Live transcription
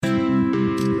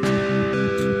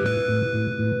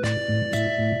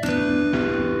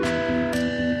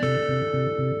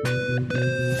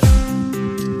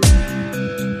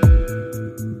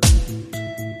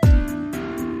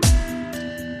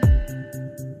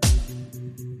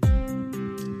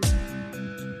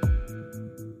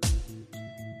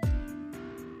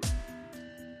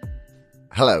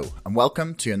Hello, and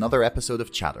welcome to another episode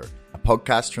of Chatter, a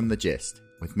podcast from The Gist,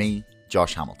 with me,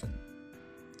 Josh Hamilton.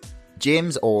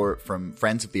 James Orr from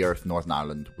Friends of the Earth Northern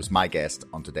Ireland was my guest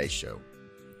on today's show.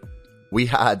 We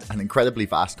had an incredibly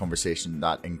vast conversation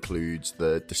that includes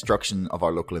the destruction of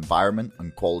our local environment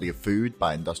and quality of food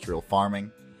by industrial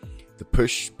farming, the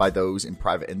push by those in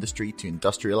private industry to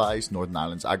industrialise Northern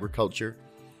Ireland's agriculture,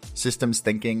 systems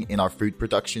thinking in our food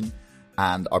production,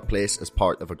 and our place as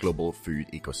part of a global food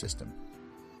ecosystem.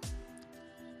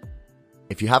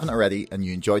 If you haven't already and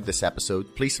you enjoyed this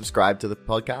episode, please subscribe to the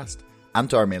podcast and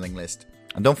to our mailing list.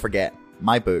 And don't forget,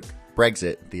 my book,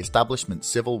 Brexit, The Establishment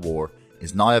Civil War,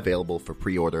 is now available for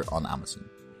pre-order on Amazon.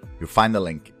 You'll find the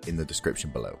link in the description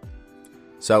below.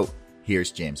 So,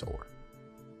 here's James Orr.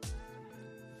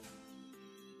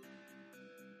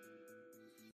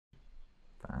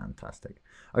 Fantastic.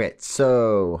 Okay,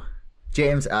 so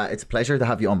James, it's a pleasure to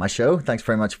have you on my show. Thanks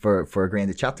very much for agreeing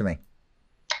to chat to me.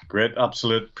 Great,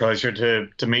 absolute pleasure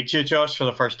to meet you, Josh, for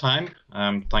the first time.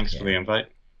 Thanks for the invite.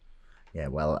 Yeah,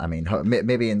 well, I mean,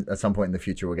 maybe at some point in the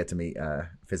future we'll get to meet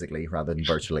physically rather than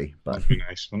virtually. But that'd be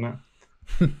nice, wouldn't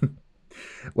it?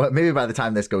 Well, maybe by the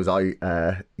time this goes out,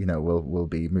 we'll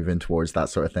be moving towards that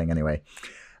sort of thing anyway.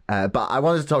 But I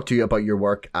wanted to talk to you about your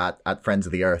work at Friends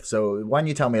of the Earth. So why don't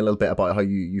you tell me a little bit about how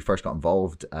you first got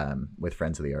involved with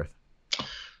Friends of the Earth?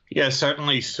 Yeah,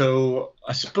 certainly. So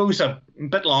I suppose I'm a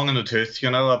bit long in the tooth.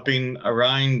 I've been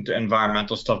around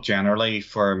environmental stuff generally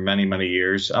for many, many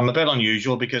years. I'm a bit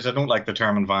unusual because I don't like the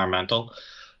term environmental.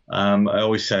 I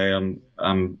always say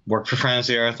I'm work for Friends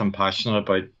of the Earth. I'm passionate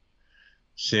about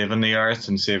saving the earth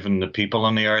and saving the people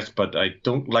on the earth, but I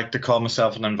don't like to call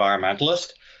myself an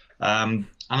environmentalist. And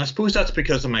I suppose that's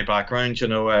because of my background.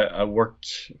 I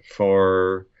worked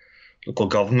for local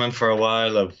government for a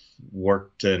while. I've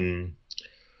worked in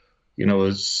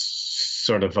as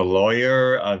sort of a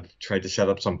lawyer. I've tried to set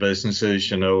up some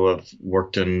businesses, I've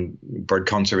worked in bird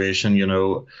conservation,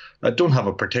 I don't have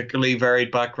a particularly varied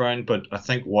background, but I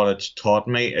think what it's taught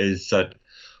me is that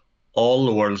all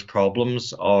the world's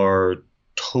problems are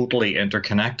totally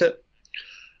interconnected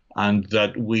and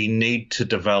that we need to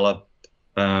develop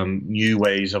new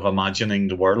ways of imagining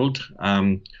the world.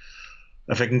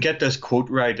 If I can get this quote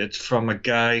right, it's from a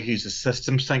guy who's a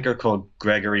systems thinker called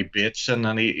Gregory Bateson,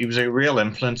 and he was a real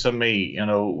influence on me,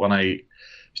 when I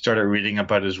started reading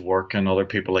about his work and other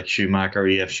people like Schumacher,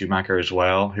 E.F. Schumacher as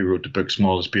well, who wrote the book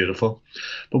Small is Beautiful.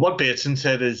 But what Bateson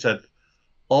said is that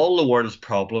all the world's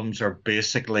problems are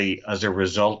basically as a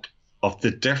result of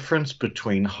the difference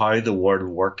between how the world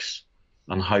works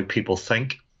and how people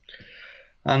think.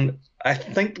 And I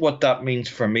think what that means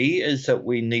for me is that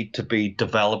we need to be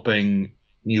developing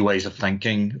new ways of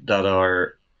thinking that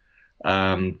are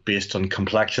based on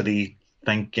complexity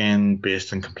thinking,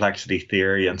 based on complexity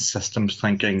theory and systems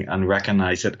thinking, and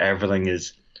recognize that everything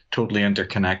is totally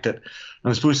interconnected.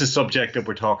 And I suppose the subject that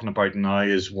we're talking about now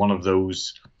is one of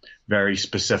those very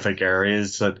specific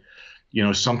areas that,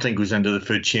 something goes into the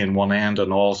food chain one end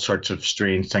and all sorts of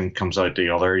strange thing comes out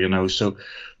the other, So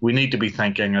we need to be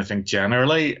thinking, I think,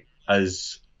 generally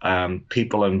as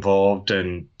people involved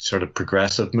in sort of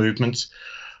progressive movements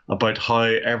about how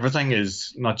everything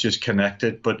is not just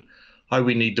connected, but how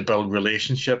we need to build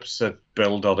relationships that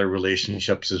build other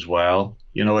relationships as well.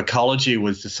 Ecology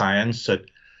was the science that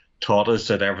taught us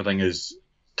that everything is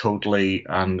totally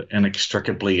and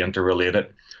inextricably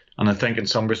interrelated. And I think in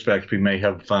some respects we may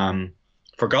have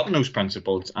forgotten those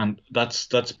principles. And that's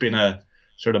been a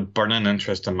sort of burning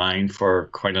interest of mine for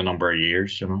quite a number of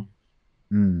years,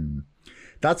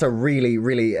 That's a really,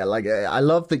 really, I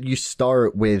love that you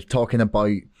start with talking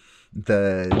about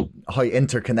how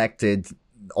interconnected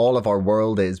all of our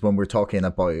world is when we're talking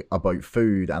about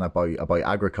food and about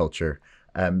agriculture.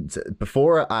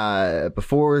 Before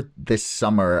this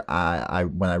summer,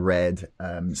 when I read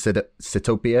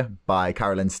Sitopia by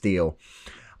Carolyn Steele,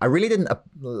 I really didn't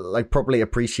properly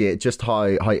appreciate just how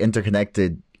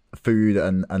interconnected food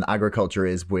and agriculture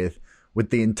is with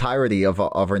the entirety of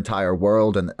our entire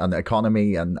world and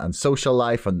economy and social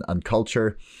life and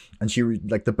culture. And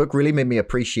the book really made me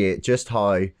appreciate just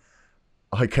how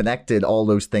connected all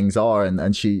those things are.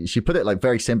 And she put it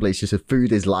very simply. She said,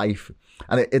 food is life.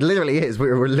 And it literally is.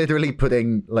 We're literally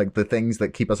putting the things that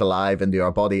keep us alive into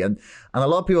our body. And a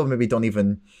lot of people maybe don't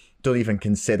even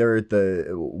consider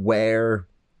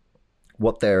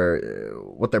what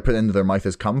they're putting into their mouth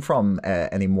has come from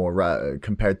anymore,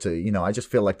 compared to, I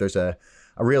just feel like there's a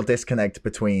real disconnect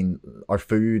between our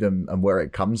food and where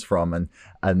it comes from.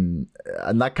 And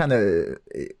that kind of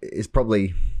is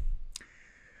probably,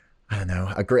 I don't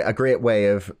know, a great way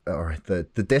of, or the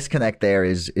disconnect there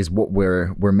is what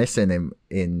we're missing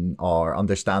in our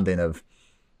understanding of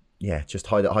yeah, just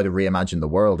how to reimagine the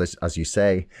world, as you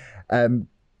say. Um,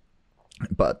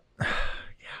 but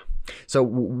so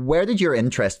where did your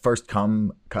interest first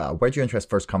come? Where did your interest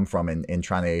first come from in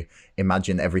trying to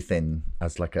imagine everything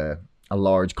as like a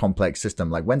large complex system?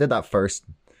 Like when did that first,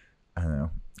 I don't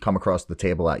know, come across the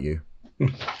table at you?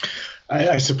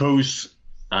 I suppose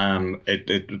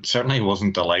it certainly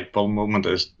wasn't a light bulb moment.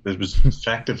 It was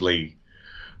effectively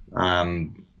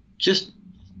just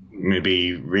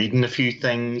maybe reading a few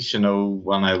things,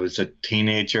 when I was a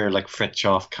teenager, like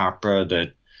Fritjof Capra,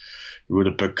 that wrote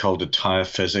a book called The Tao of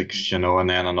Physics, and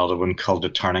then another one called The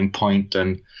Turning Point.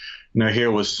 And,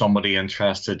 here was somebody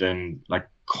interested in like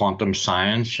quantum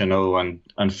science, and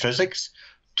physics,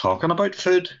 talking about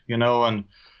food, and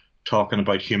talking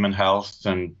about human health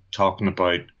and talking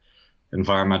about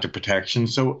environmental protection.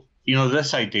 So,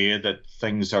 this idea that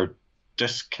things are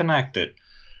disconnected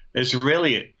is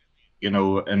really,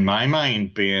 in my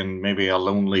mind, being maybe a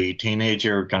lonely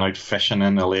teenager going out fishing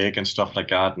in a lake and stuff like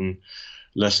that, and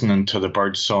listening to the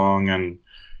bird song and,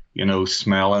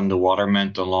 smelling the water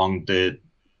mint along the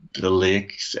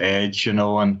lake's edge,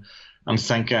 and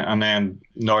thinking, and then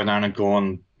Northern Ireland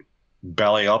going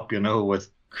belly up,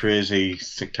 with crazy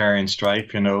sectarian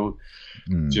strife,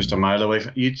 just a mile away.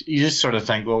 You just sort of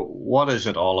think, well, what is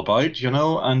it all about,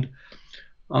 and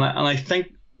I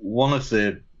think one of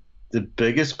the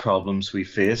biggest problems we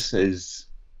face is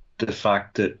the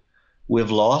fact that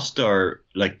we've lost our,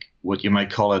 like, what you might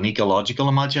call an ecological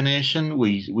imagination.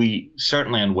 We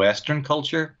certainly in Western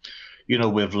culture,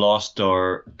 we've lost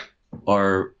our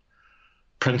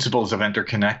principles of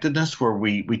interconnectedness, where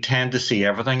we tend to see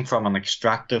everything from an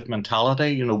extractive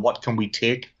mentality. What can we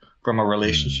take from a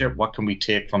relationship? What can we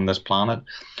take from this planet?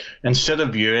 Instead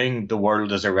of viewing the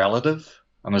world as a relative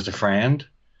and as a friend,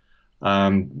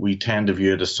 we tend to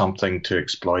view it as something to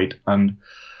exploit. And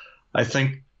I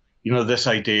think, this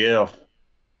idea of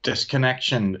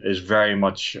disconnection is very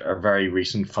much a very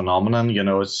recent phenomenon.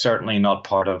 It's certainly not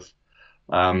part of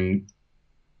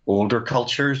older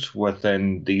cultures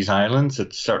within these islands.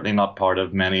 It's certainly not part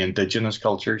of many indigenous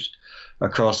cultures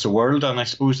across the world. And I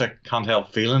suppose I can't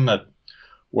help feeling that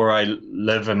where I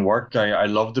live and work, I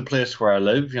love the place where I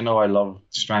live. I love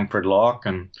Strangford Lough,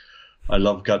 and I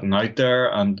love getting out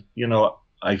there, and,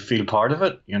 I feel part of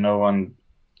it, and,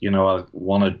 I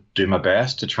want to do my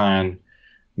best to try and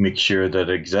make sure that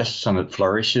it exists and it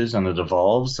flourishes and it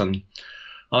evolves. And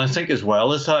I think as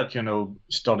well as that,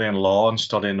 studying law and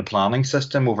studying the planning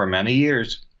system over many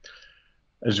years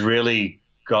has really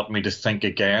got me to think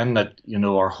again that,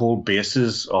 our whole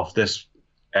basis of this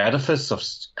edifice of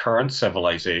current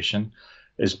civilization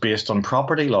is based on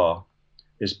property law,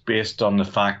 is based on the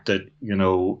fact that,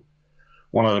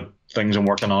 one of the things I'm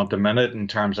working on at the minute in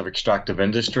terms of extractive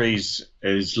industries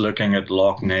is looking at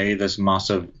Lough Neagh, this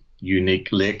massive, unique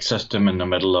lake system in the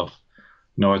middle of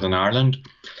Northern Ireland.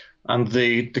 And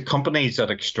the companies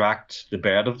that extract the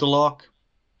bed of the lough,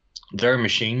 their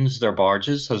machines, their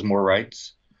barges, has more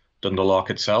rights than the lough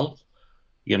itself.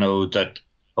 That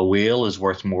a whale is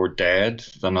worth more dead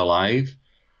than alive,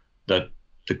 that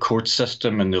the court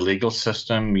system and the legal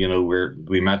system,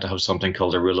 we meant to have something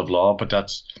called a rule of law, but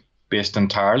that's based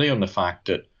entirely on the fact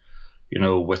that,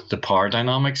 with the power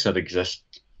dynamics that exist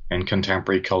in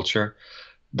contemporary culture,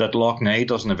 that Lough Neagh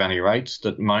doesn't have any rights,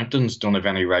 that mountains don't have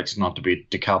any rights not to be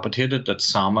decapitated, that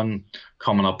salmon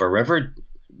coming up a river,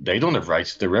 they don't have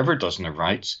rights, the river doesn't have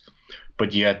rights,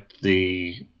 but yet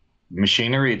the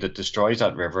machinery that destroys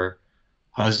that river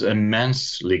has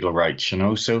immense legal rights,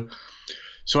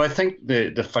 So I think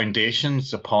the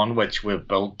foundations upon which we've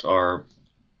built our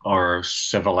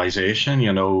civilization,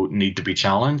 need to be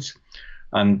challenged.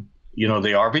 And,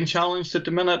 they are being challenged at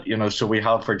the minute, so we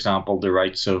have, for example, the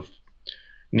rights of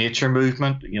nature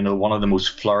movement, one of the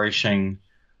most flourishing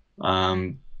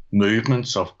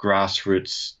movements of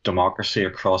grassroots democracy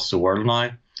across the world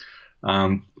now.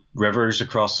 Rivers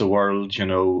across the world,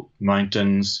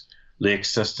 mountains, lake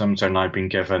systems are now being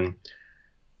given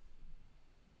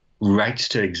rights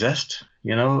to exist,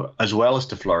 as well as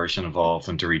to flourish and evolve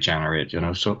and to regenerate,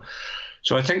 So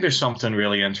I think there's something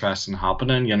really interesting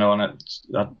happening, and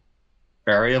that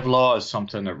area of law is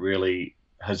something that really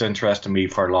has interested me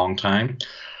for a long time.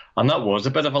 And that was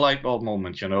a bit of a light bulb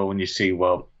moment, when you see,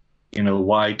 well,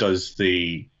 why does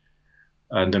the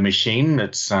machine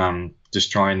that's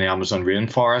destroying the Amazon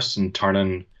rainforest and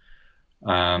turning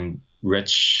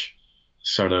rich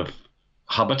sort of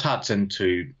habitats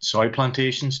into soy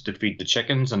plantations to feed the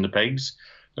chickens and the pigs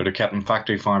that are kept in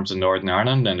factory farms in Northern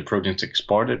Ireland, and the produce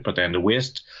exported, but then the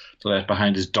waste left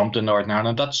behind is dumped in Northern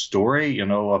Ireland. That story,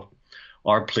 of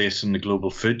our place in the global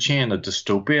food chain, a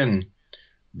dystopian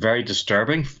very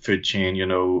disturbing food chain,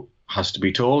 has to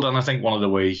be told. And I think one of the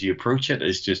ways you approach it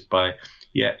is just by,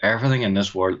 yeah, everything in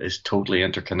this world is totally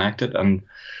interconnected, and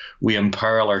we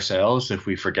imperil ourselves if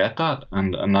we forget that.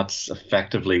 And that's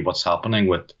effectively what's happening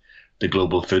with the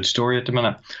global food story at the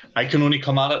minute. I can only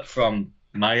come at it from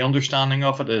my understanding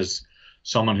of it as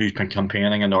someone who's been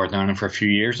campaigning in Northern Ireland for a few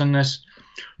years in this.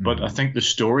 But I think the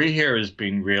story here has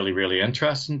been really, really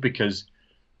interesting because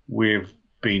we've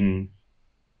been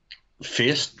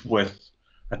faced with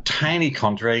a tiny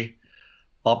country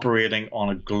operating on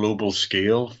a global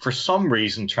scale, for some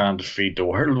reason trying to feed the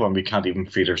world when we can't even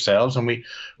feed ourselves. And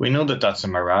we know that that's a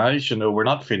mirage. We're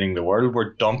not feeding the world.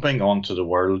 We're dumping onto the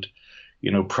world,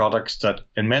 products that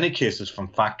in many cases from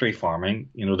factory farming.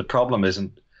 The problem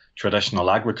isn't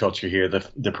traditional agriculture here.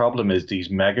 The problem is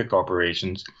these mega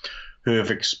corporations who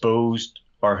have exposed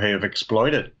or who have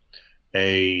exploited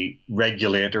a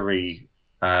regulatory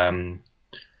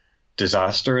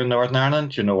disaster in Northern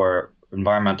Ireland, where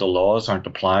environmental laws aren't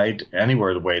applied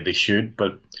anywhere the way they should.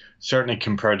 But certainly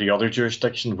compared to other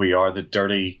jurisdictions, we are the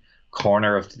dirty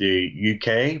corner of the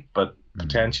UK, but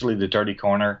potentially the dirty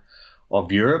corner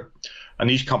of Europe. And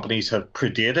these companies have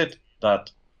predated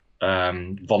that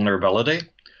vulnerability,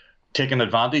 taken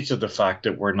advantage of the fact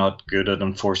that we're not good at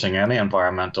enforcing any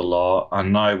environmental law.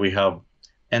 And now we have,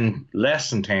 in less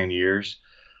than 10 years,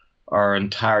 our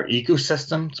entire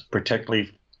ecosystems,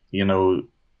 particularly,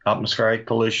 atmospheric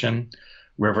pollution,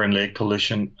 river and lake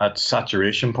pollution, at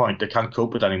saturation point. They can't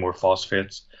cope with any more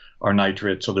phosphates or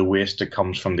nitrates or the waste that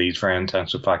comes from these very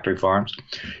intensive factory farms.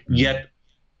 Yet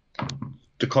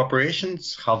the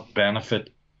corporations have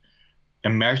benefited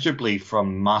immeasurably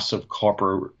from massive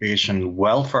corporation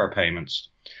welfare payments.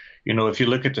 If you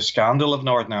look at the scandal of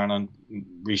Northern Ireland in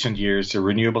recent years, the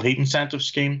Renewable Heat Incentive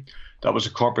Scheme, that was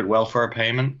a corporate welfare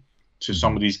payment to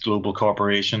some of these global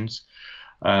corporations.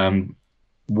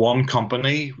 One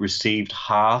company received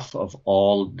half of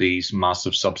all these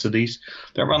massive subsidies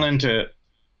that run into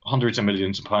hundreds of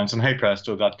millions of pounds. And hey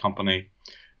presto, that company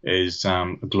is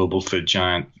a global food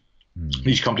giant.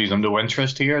 These companies have no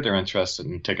interest here. They're interested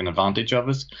in taking advantage of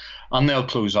us, and they'll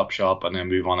close up shop and then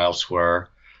move on elsewhere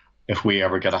if we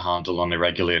ever get a handle on the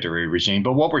regulatory regime.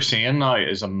 But what we're seeing now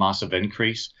is a massive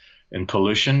increase in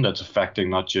pollution that's affecting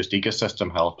not just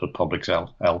ecosystem health, but public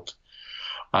health.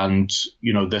 And,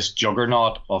 this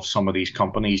juggernaut of some of these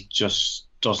companies just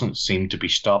doesn't seem to be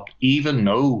stopped, even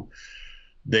though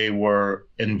they were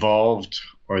involved,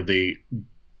 or the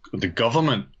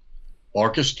government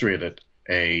orchestrated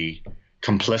a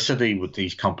complicity with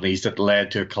these companies that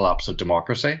led to a collapse of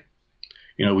democracy.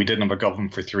 We didn't have a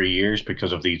government for 3 years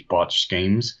because of these botched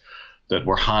schemes that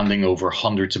were handing over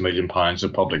hundreds of £1 million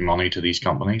of public money to these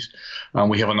companies. And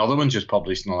we have another one just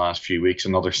published in the last few weeks,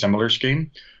 another similar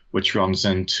scheme, which runs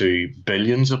into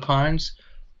billions of pounds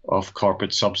of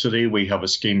corporate subsidy. We have a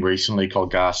scheme recently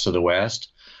called Gas to the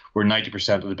West, where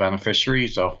 90% of the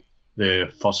beneficiaries of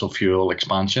the fossil fuel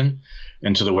expansion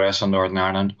into the West and Northern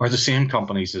Ireland are the same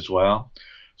companies as well.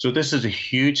 So this is a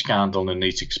huge scandal and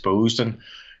needs exposed. And,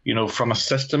 from a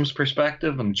systems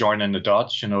perspective and joining the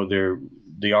dots, the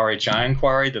RHI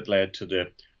inquiry that led to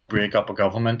the breakup of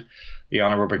government, the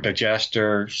anaerobic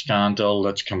digester scandal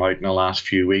that's come out in the last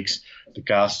few weeks, the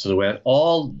Gas to the West,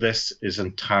 all this is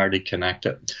entirely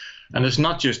connected. And it's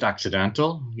not just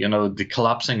accidental. The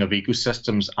collapsing of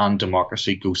ecosystems and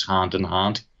democracy goes hand in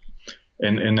hand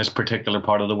in this particular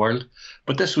part of the world.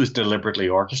 But this was deliberately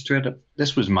orchestrated.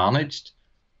 This was managed.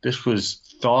 This was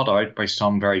thought out by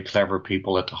some very clever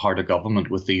people at the heart of government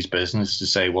with these businesses to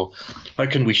say, well, how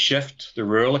can we shift the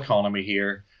rural economy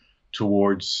here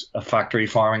towards a factory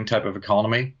farming type of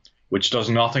economy, which does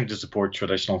nothing to support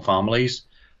traditional families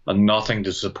and nothing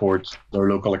to support their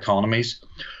local economies.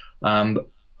 And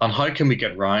how can we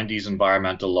get around these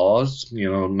environmental laws,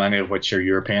 many of which are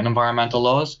European environmental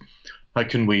laws? How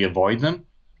can we avoid them?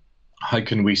 How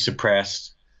can we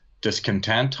suppress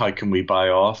discontent? How can we buy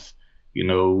off,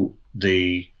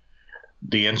 the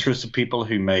interests of people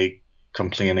who may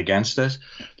complain against this?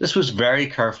 This was very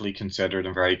carefully considered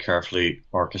and very carefully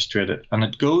orchestrated. And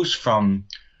it goes from,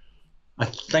 I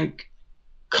think,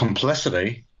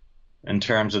 complicity in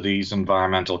terms of these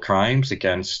environmental crimes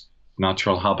against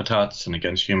natural habitats and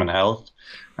against human health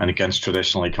and against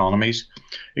traditional economies.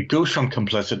 It goes from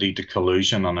complicity to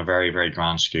collusion on a very, very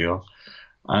grand scale.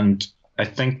 And I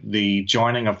think the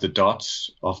joining of the dots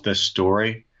of this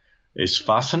story is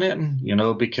fascinating,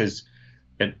 because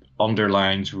it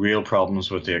underlines real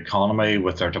problems with the economy,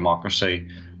 with our democracy,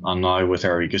 and now with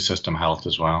our ecosystem health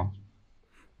as well.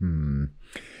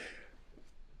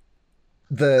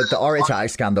 The RHI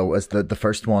scandal was the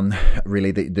first one,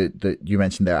 really, that you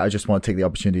mentioned there. I just want to take the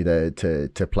opportunity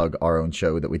to plug our own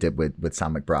show that we did with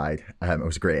Sam McBride. It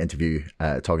was a great interview,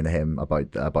 talking to him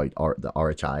about the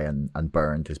RHI and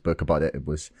Burned, his book about it. It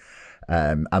was,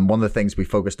 and one of the things we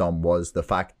focused on was the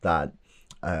fact that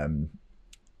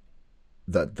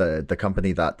the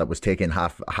company that was taking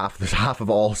half of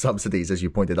all subsidies, as you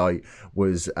pointed out,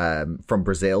 was from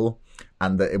Brazil,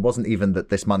 and that it wasn't even that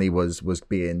this money was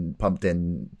being pumped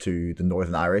into the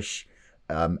Northern Irish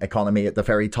economy at the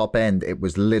very top end. It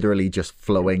was literally just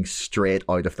flowing straight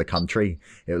out of the country.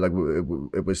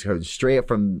 It was straight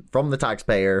from the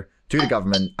taxpayer to the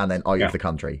government and then out of the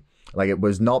country. Like it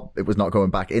was not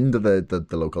going back into the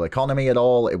local economy at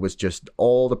all. It was just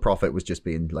all the profit was just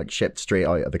being like shipped straight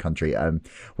out of the country,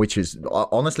 which is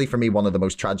honestly for me one of the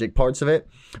most tragic parts of it,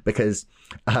 because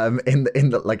in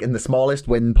the smallest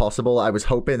win possible, I was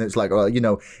hoping it's like, well,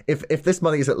 if this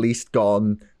money is at least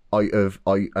gone out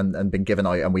and been given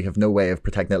out, and we have no way of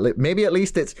protecting it. Maybe at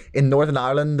least it's in Northern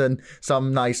Ireland, and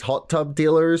some nice hot tub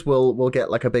dealers will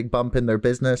get like a big bump in their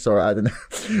business, or I don't know,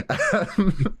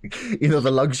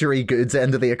 the luxury goods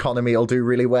end of the economy will do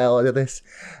really well out of this.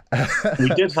 We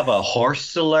did have a horse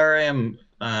solarium.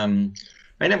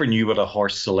 I never knew what a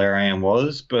horse solarium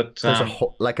was, but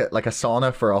like a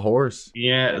sauna for a horse.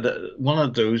 Yeah, one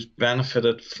of those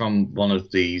benefited from one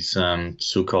of these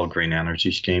so-called green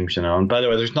energy schemes, And by the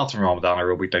way, there's nothing wrong with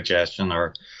anaerobic digestion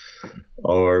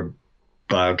or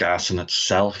biogas in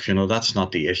itself. That's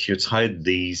not the issue. It's how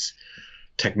these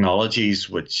technologies,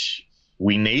 which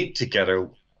we need to get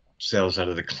ourselves out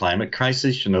of the climate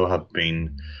crisis, have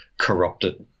been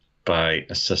corrupted by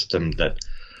a system that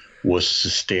was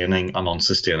sustaining an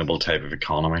unsustainable type of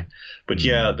economy. But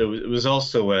it was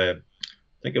also I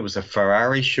think it was a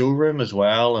Ferrari showroom as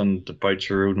well, and the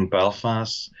Boucher Road in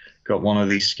Belfast got one of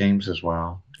these schemes as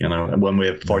well. And when we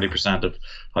have 40% of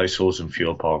households in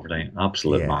fuel poverty,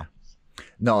 absolute man.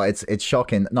 No, it's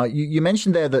shocking. Now you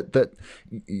mentioned there that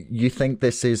you think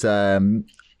this is an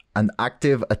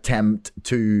active attempt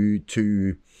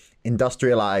to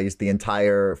industrialize the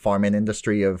entire farming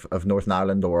industry of Northern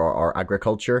Ireland or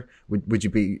agriculture. Would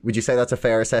you say that's a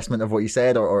fair assessment of what you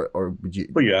said, or would you?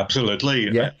 Well, yeah,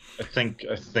 absolutely. Yeah, I think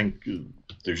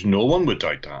there's no one would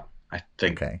doubt that. I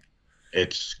think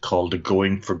it's called the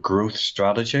Going for Growth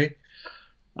strategy,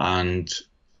 and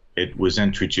it was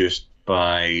introduced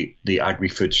by the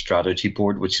Agri-Food Strategy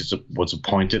Board, which was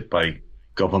appointed by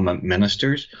government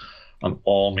ministers, an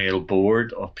all-male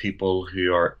board of people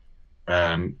who are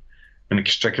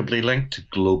inextricably linked to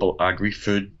global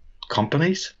agri-food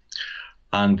companies,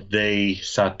 and they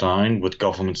sat down with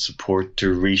government support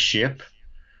to reshape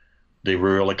the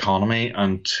rural economy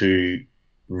and to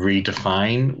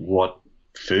redefine what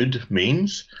food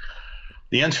means.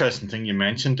 The interesting thing you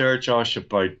mentioned there, Josh,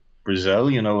 about Brazil,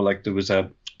 there was I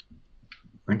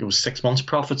think it was 6 months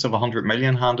profits of 100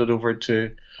 million handed over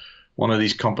to one of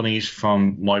these companies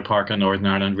from Moy Park in Northern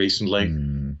Ireland recently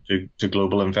to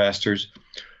global investors.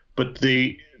 But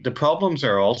the problems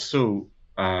are also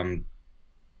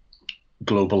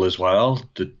global as well.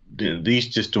 These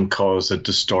just don't cause a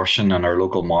distortion in our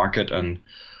local market, and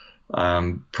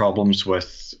problems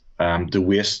with the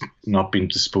waste not being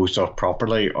disposed of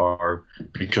properly, or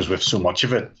because we have so much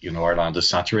of it, our land is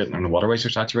saturated and the waterways are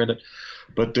saturated.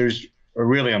 But there's a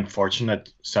really unfortunate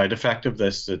side effect of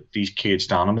this, that these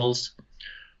caged animals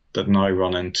that now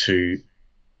run into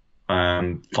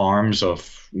farms of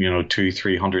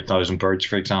 200,000-300,000 birds,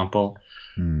 for example,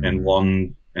 in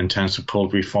one intensive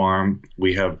poultry farm.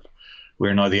 We're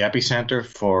now the epicenter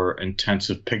for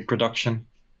intensive pig production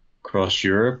across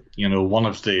Europe. One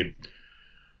of the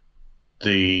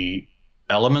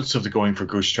elements of the Going for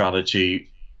Growth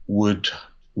strategy is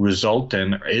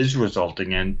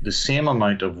resulting in the same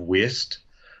amount of waste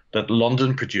that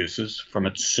London produces from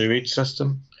its sewage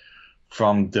system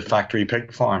from the factory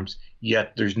pig farms,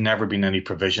 yet there's never been any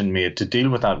provision made to deal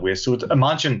with that waste. So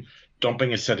imagine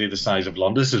dumping a city the size of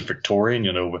London. This is Victorian,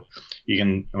 you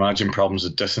can imagine problems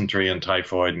of dysentery and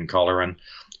typhoid and cholera, and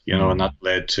and that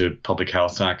led to public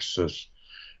health acts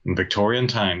in Victorian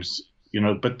times.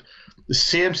 But the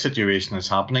same situation is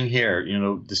happening here.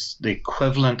 The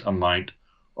equivalent amount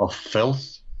of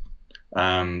filth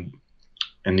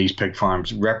in these pig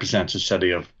farms represents a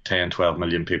city of 10, 12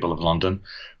 million people of London,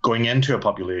 going into a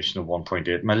population of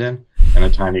 1.8 million in a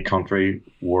tiny country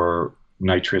where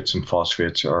nitrates and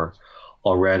phosphates are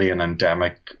already an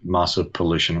endemic massive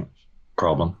pollution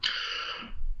problem.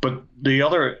 But the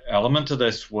other element of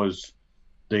this was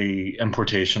the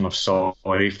importation of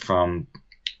soy from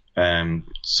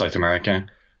South America.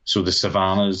 So the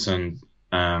savannas and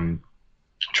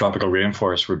Tropical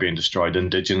rainforests were being destroyed.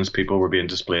 Indigenous people were being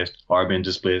displaced, are being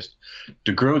displaced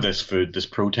to grow this food, this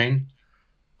protein,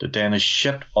 that then is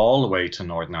shipped all the way to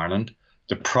Northern Ireland.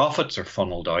 The profits are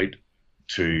funneled out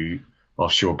to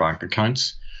offshore bank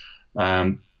accounts.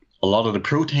 A lot of the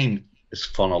protein is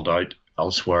funneled out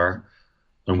elsewhere,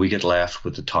 and we get left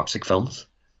with the toxic filth.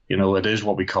 You know, it is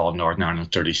what we call Northern Ireland's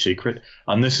dirty secret.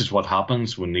 And this is what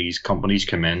happens when these companies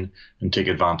come in and take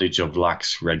advantage of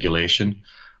lax regulation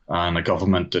and a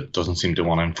government that doesn't seem to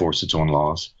want to enforce its own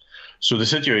laws. So the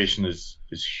situation is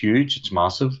huge, it's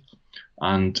massive.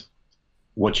 And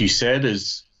what you said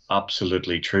is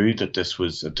absolutely true, that this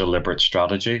was a deliberate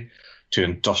strategy to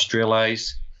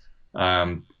industrialize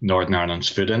Northern Ireland's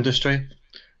food industry.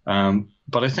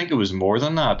 But I think it was more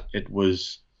than that. It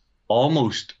was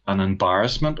almost an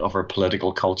embarrassment of our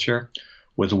political culture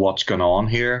with what's going on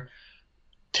here,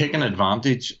 taking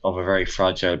advantage of a very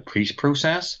fragile peace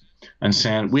process and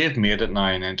saying, we have made it now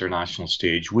on an international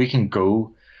stage. We can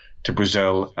go to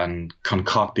Brazil and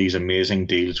concoct these amazing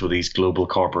deals with these global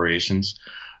corporations.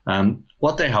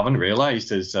 What they haven't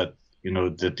realized is that, you know,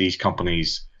 that these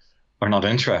companies are not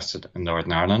interested in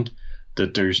Northern Ireland,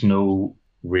 that there's no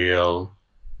real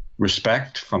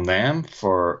respect from them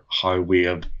for how we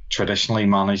have traditionally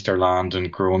managed our land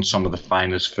and grown some of the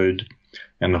finest food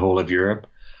in the whole of Europe,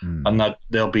 and that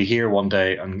they'll be here one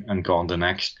day and gone the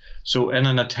next. So in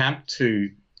an attempt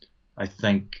to, I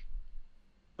think,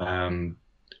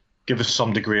 give us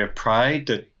some degree of pride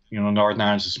that, you know, Northern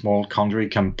Ireland's a small country,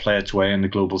 can play its way in the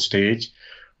global stage,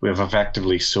 we have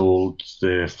effectively sold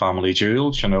the family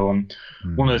jewels, you know. And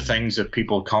one of the things that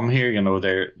people come here, you know,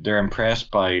 they're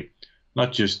impressed by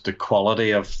not just the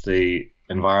quality of the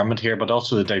environment here, but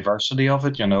also the diversity of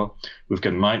it. You know, we've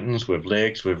got mountains, we have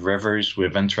lakes, we have rivers, we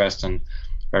have interest in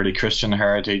early Christian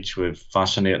heritage, we have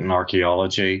fascinating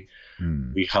archaeology.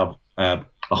 We have a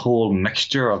whole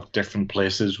mixture of different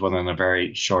places within a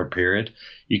very short period.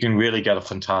 You can really get a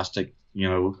fantastic, you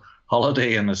know,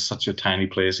 holiday in such a tiny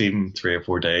place, even 3 or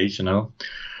 4 days, you know.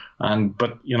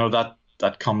 But you know,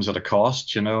 that comes at a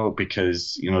cost, you know,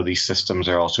 because, you know, these systems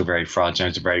are also very fragile.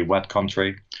 It's a very wet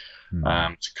country.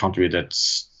 It's a country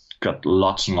that's got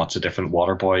lots and lots of different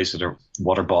water bodies that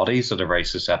are very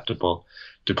susceptible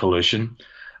to pollution.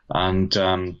 And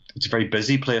it's a very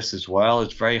busy place as well.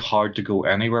 It's very hard to go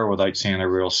anywhere without seeing a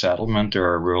rural settlement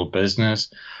or a rural business.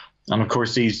 And of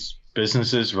course, these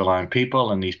businesses rely on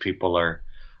people, and these people are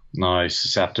now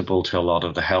susceptible to a lot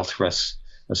of the health risks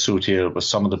associated with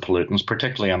some of the pollutants,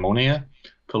 particularly ammonia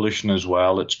pollution as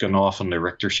well. It's gone off on the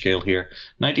Richter scale here.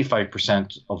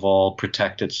 95% of all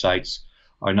protected sites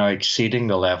are now exceeding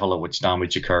the level at which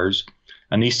damage occurs.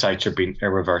 And these sites are being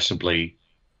irreversibly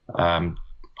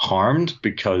harmed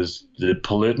because the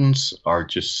pollutants are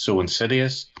just so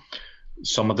insidious.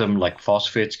 Some of them, like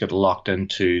phosphates, get locked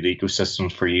into the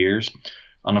ecosystems for years.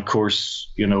 And of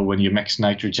course, you know, when you mix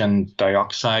nitrogen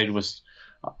dioxide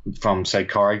from, say,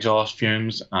 car exhaust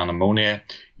fumes and ammonia,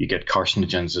 you get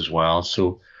carcinogens as well.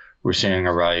 So we're seeing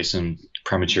a rise in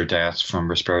premature deaths from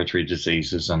respiratory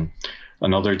diseases and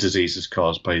other diseases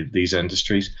caused by these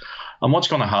industries. And what's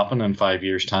going to happen in 5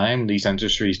 years' time? These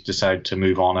industries decide to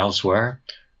move on elsewhere.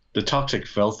 The toxic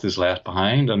filth is left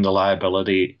behind, and the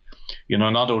liability, you know,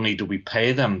 not only do we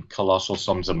pay them colossal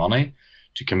sums of money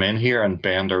to come in here and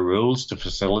bend our rules to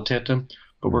facilitate them,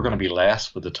 but we're going to be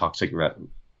less with the toxic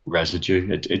residue.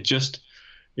 It just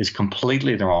is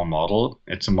completely the wrong model.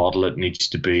 It's a model that needs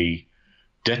to be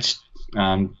ditched.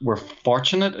 And we're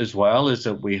fortunate as well is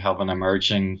that we have an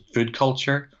emerging food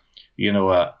culture, you know,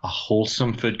 a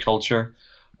wholesome food culture,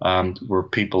 where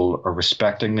people are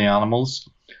respecting the animals,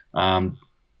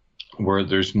 where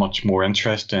there's much more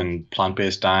interest in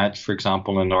plant-based diets, for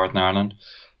example, in Northern Ireland.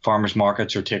 Farmers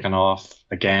markets are taking off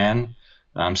again.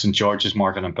 St. George's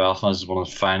Market in Belfast is one of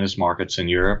the finest markets in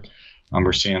Europe. And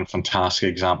we're seeing fantastic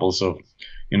examples of,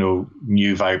 you know,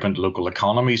 new vibrant local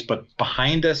economies. But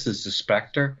behind this is the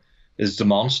spectre, is the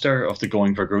monster of the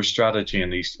going for growth strategy in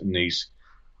these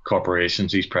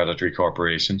corporations, these predatory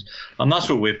corporations. And that's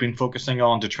what we've been focusing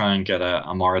on, to try and get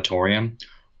a moratorium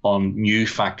on new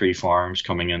factory farms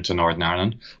coming into Northern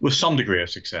Ireland, with some degree of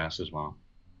success as well.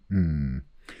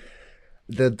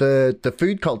 The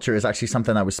food culture is actually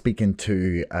something I was speaking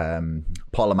to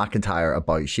Paula McIntyre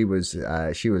about. She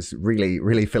was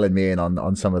really filling me in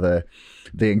on some of the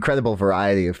incredible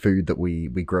variety of food that we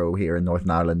grow here in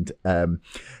Northern Ireland.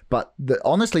 But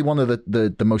honestly, one of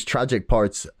the most tragic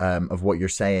parts of what you're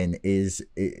saying is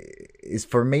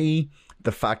for me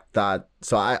the fact that,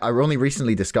 so I only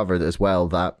recently discovered as well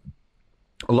that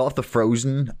a lot of the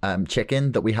frozen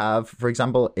chicken that we have, for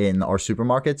example, in our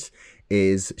supermarkets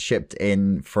is shipped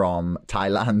in from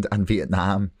Thailand and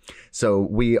Vietnam. So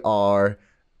we are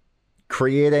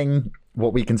creating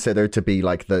what we consider to be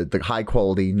like the high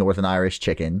quality Northern Irish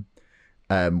chicken.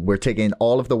 We're taking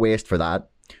all of the waste for that.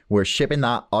 We're shipping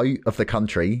that out of the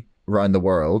country around the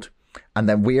world. And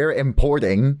then we're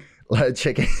importing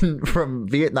chicken from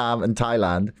Vietnam and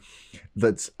Thailand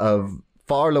that's of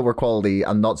far lower quality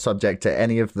and not subject to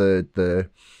any of the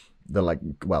like,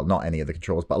 well, not any of the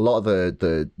controls, but a lot of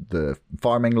the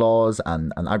farming laws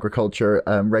and agriculture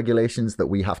regulations that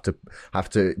we have to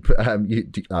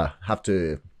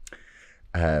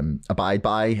abide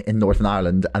by in Northern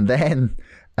Ireland. And then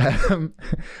and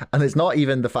it's not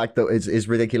even the fact that it's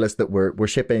ridiculous that we're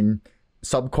shipping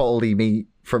sub-quality meat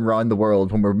from around the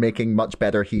world when we're making much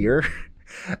better here.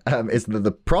 Is that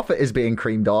the profit is being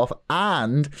creamed off,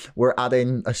 and we're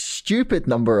adding a stupid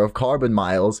number of carbon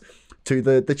miles to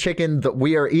the chicken that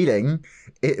we are eating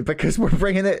because we're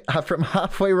bringing it from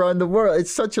halfway around the world.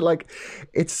 It's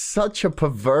such a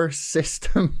perverse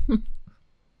system.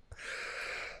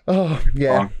 Oh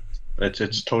yeah,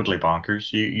 it's totally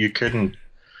bonkers. You couldn't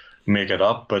make it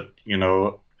up, but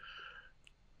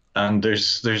and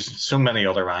there's so many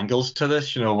other angles to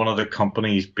this. One of the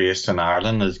companies based in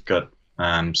Ireland has got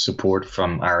support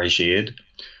from Irish Aid,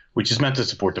 which is meant to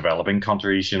support developing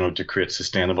countries, to create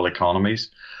sustainable economies.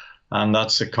 And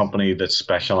that's a company that's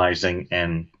specializing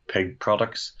in pig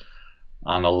products.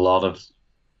 And a lot of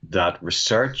that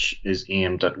research is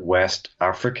aimed at West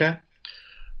Africa.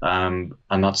 And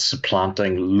that's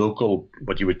supplanting local,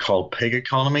 what you would call pig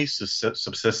economies,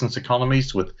 subsistence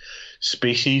economies with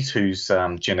species whose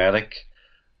genetic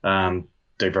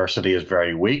diversity is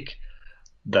very weak,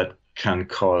 that can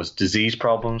cause disease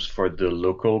problems for the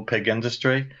local pig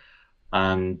industry.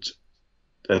 And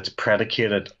it's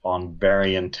predicated on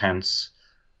very intense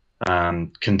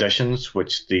conditions,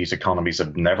 which these economies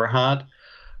have never had.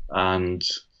 And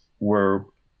we're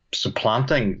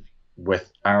supplanting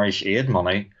with Irish Aid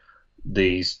money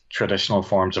these traditional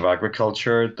forms of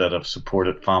agriculture that have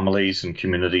supported families and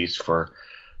communities for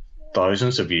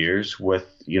thousands of years with,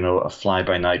 a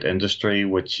fly-by-night industry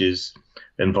which is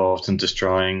involved in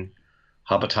destroying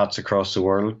habitats across the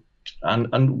world.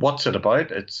 And what's it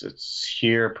about? It's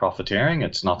sheer profiteering.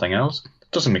 It's nothing else.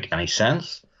 It doesn't make any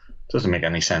sense. It doesn't make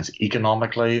any sense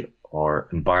economically or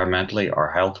environmentally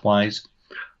or health-wise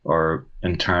or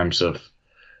in terms of,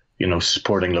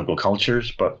 supporting local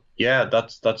cultures. But yeah,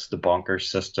 that's the bonkers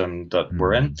system that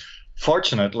we're in.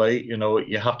 Fortunately,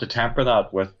 you have to temper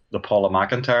that with the Paula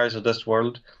McIntyres of this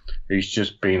world, who's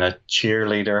just been a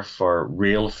cheerleader for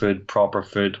real food, proper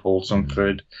food, wholesome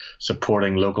food,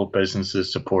 supporting local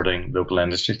businesses, supporting local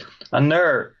industries. And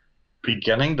they're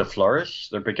beginning to flourish.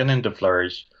 They're beginning to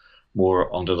flourish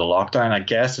more under the lockdown. I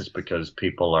guess it's because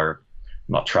people are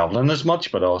not traveling as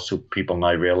much, but also people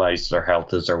now realize their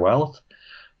health is their wealth.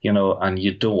 And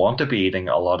you don't want to be eating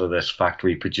a lot of this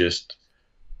factory produced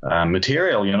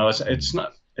material.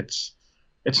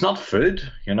 It's not food.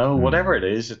 Whatever it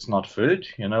is, it's not food.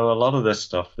 A lot of this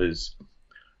stuff is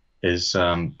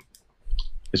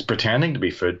pretending to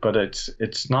be food, but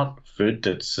it's not food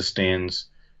that sustains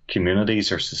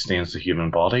communities or sustains the human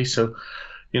body. So,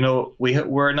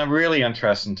 we're in a really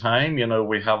interesting time.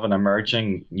 We have an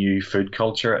emerging new food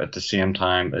culture at the same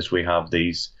time as we have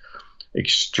these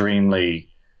extremely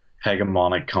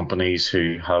hegemonic companies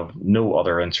who have no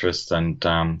other interest than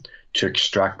to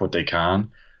extract what they can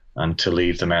and to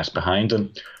leave the mess behind.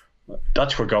 And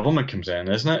that's where government comes in,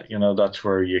 isn't it? That's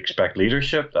where you expect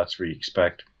leadership. That's where you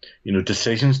expect,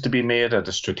 decisions to be made at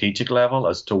a strategic level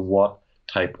as to what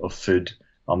type of food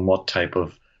and what type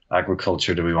of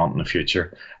agriculture do we want in the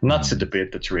future. And that's a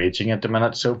debate that's raging at the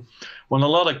minute. So when a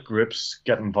lot of groups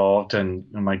get involved and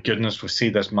my goodness, we see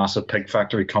this massive pig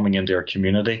factory coming into our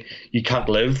community, you can't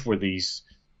live where these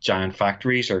giant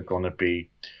factories are going to be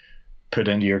put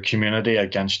into your community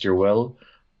against your will.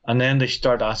 And then they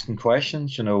start asking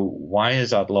questions, why is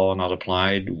that law not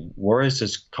applied? Where is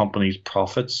this company's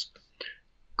profits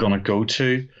going to go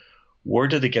to? Where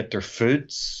do they get their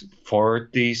foods for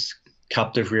these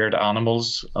captive reared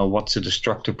animals? What's the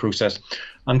destructive process?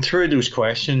 And through those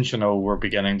questions, we're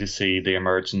beginning to see the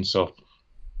emergence of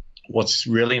what's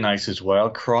really nice as well,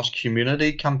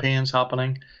 cross-community campaigns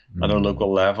happening at a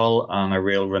local level, and a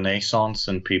real renaissance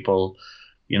in people,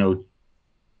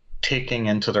 taking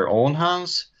into their own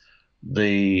hands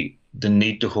the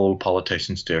need to hold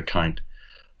politicians to account.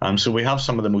 So we have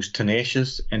some of the most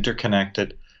tenacious,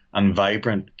 interconnected, and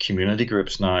vibrant community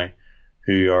groups now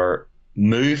who are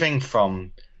moving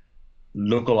from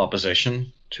local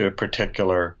opposition to a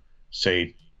particular,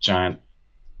 say, giant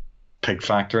pig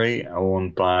factory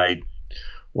owned by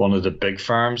one of the big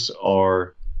firms,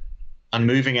 or and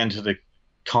moving into the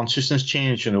consciousness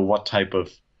change, what type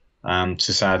of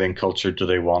society and culture do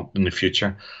they want in the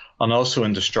future? And also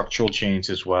in the structural change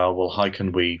as well. Well, how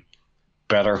can we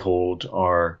better hold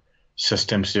our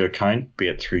systems to account, be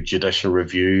it through judicial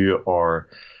review or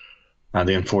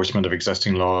the enforcement of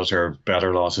existing laws or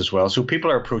better laws as well? So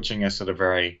people are approaching this in a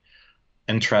very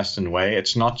interesting way.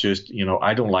 It's not just,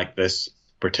 I don't like this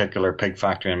particular pig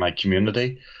factory in my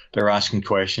community. They're asking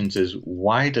questions is,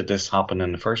 why did this happen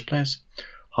in the first place?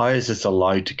 How is this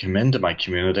allowed to come into my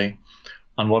community?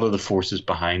 And what are the forces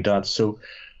behind that? So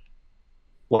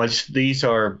whilst these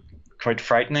are quite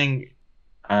frightening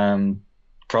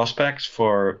prospects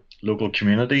for local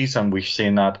communities, and we've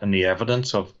seen that in the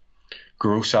evidence of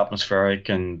gross atmospheric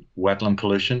and wetland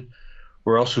pollution,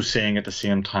 we're also seeing at the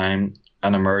same time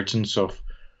an emergence of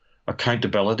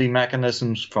accountability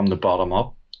mechanisms from the bottom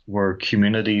up, where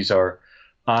communities are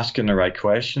asking the right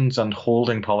questions and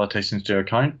holding politicians to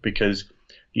account. Because,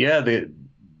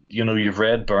 you've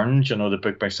read Burns, the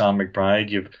book by Sam McBride.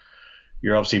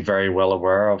 You're obviously very well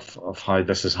aware of how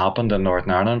this has happened in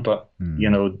Northern Ireland, but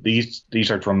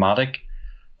these are dramatic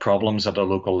problems at a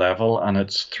local level, and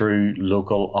it's through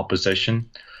local opposition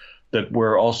that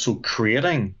we're also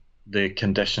creating the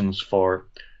conditions for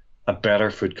a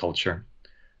better food culture.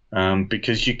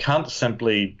 Because you can't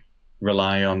simply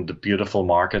rely on the beautiful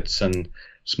markets and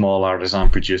small artisan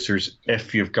producers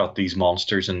if you've got these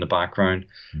monsters in the background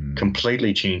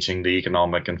completely changing the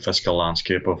economic and fiscal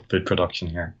landscape of food production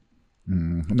here.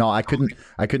 No, I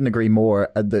couldn't agree more.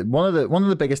 One of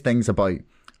the biggest things about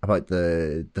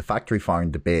the factory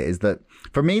farm debate is that,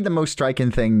 for me, the most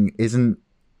striking thing isn't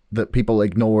that people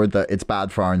ignore that it's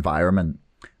bad for our environment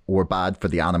or bad for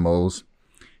the animals.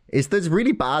 It's that's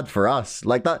really bad for us.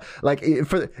 Like that, like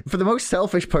for the most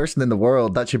selfish person in the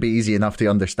world, that should be easy enough to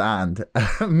understand.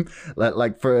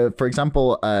 Like for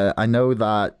example, I know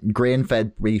that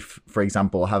grain-fed beef, for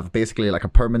example, have basically like a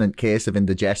permanent case of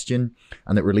indigestion,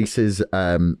 and it releases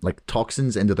like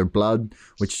toxins into their blood,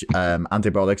 which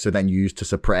antibiotics are then used to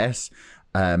suppress.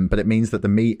 But it means that the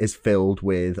meat is filled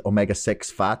with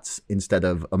omega-6 fats instead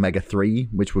of omega-3,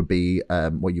 which would be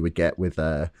what you would get with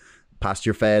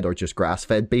pasture fed or just grass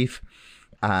fed beef.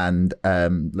 And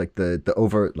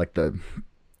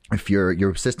if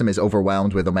your system is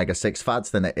overwhelmed with omega-6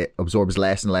 fats, then it absorbs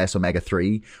less and less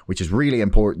omega-3, which is really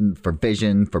important for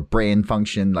vision, for brain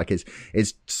function. Like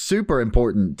it's super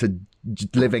important to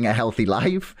living a healthy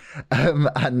life.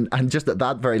 And just at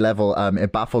that very level,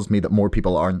 it baffles me that more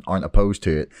people aren't opposed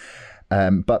to it.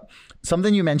 But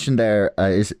something you mentioned there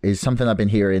is something I've been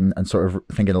hearing and sort of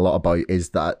thinking a lot about,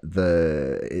 is that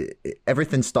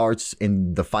everything starts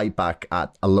in the fight back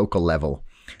at a local level.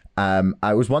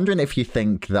 I was wondering if you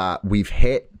think that we've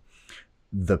hit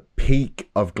the peak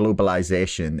of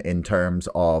globalization in terms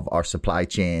of our supply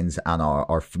chains and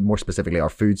our more specifically our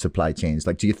food supply chains.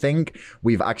 Like, do you think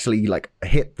we've actually like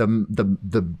hit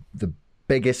the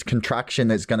biggest contraction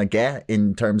it's going to get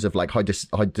in terms of like how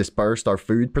dispersed our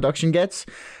food production gets?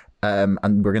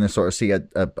 And we're going to sort of see a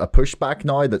pushback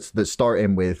now that's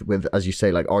starting with, as you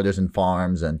say, like artisan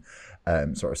farms and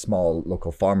sort of small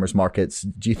local farmers markets.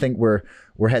 Do you think we're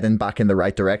heading back in the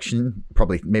right direction?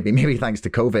 Probably, maybe thanks to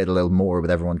COVID a little more,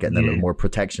 with everyone getting a little more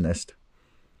protectionist.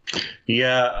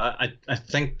 Yeah, I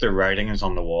think the writing is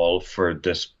on the wall for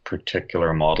this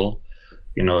particular model.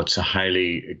 It's a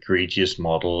highly egregious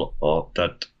model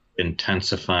that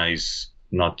intensifies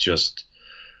not just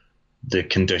the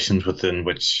conditions within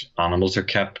which animals are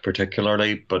kept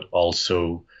particularly, but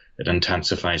also it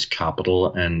intensifies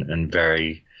capital in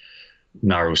very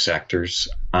narrow sectors.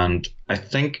 And I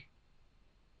think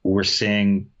we're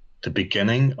seeing the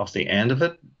beginning of the end of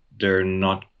it. They're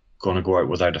not going to go out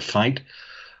without a fight.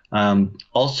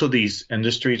 Also, these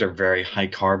industries are very high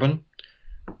carbon.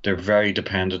 They're very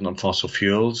dependent on fossil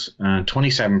fuels.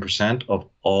 27% of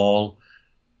all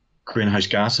greenhouse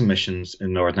gas emissions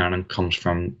in Northern Ireland comes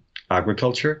from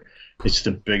agriculture. It's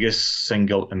the biggest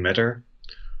single emitter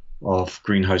of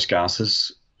greenhouse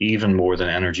gases, even more than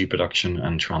energy production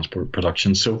and transport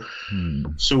production. So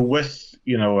with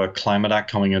a climate act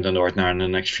coming into Northern Ireland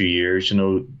in the next few years,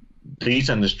 these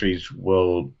industries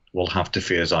will have to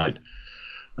phase out.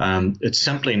 It's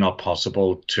simply not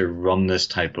possible to run this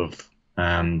type of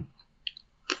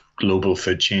global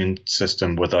food chain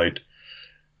system without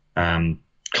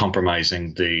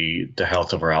compromising the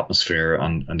health of our atmosphere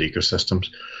and ecosystems.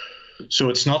 So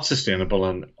it's not sustainable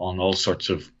on all sorts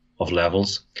of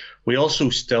levels. We also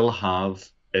still have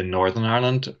in Northern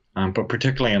Ireland, but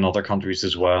particularly in other countries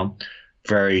as well,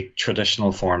 very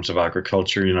traditional forms of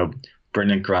agriculture,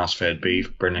 brilliant grass-fed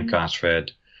beef, brilliant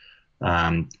grass-fed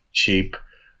sheep,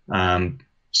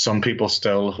 Some people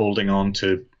still holding on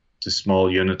to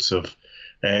small units of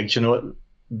eggs.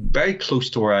 Very close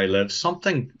to where I live,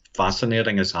 something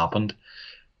fascinating has happened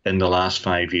in the last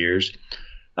 5 years.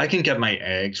 I can get my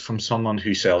eggs from someone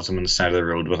who sells them on the side of the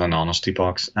road with an honesty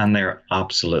box, and they're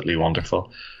absolutely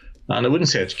wonderful. And I wouldn't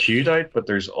say it's queued out, but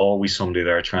there's always somebody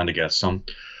there trying to get some.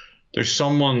 There's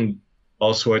someone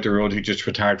also out the road who just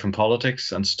retired from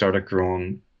politics and started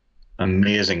growing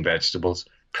amazing vegetables,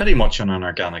 pretty much on an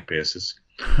organic basis.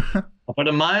 About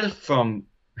a mile from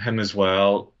him as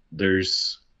well,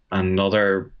 there's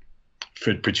another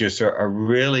food producer, a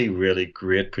really, really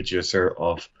great producer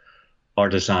of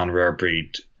artisan rare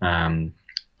breed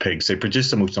pigs. They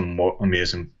produce the most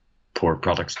amazing pork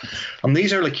products. And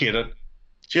these are located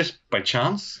just by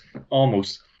chance,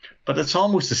 almost. But it's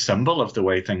almost a symbol of the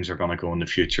way things are going to go in the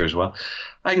future as well.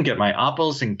 I can get my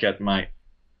apples and get my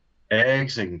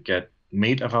eggs and get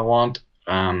meat if I want,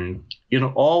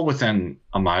 all within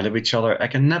a mile of each other. I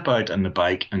can nip out on the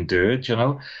bike and do it,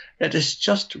 It is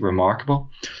just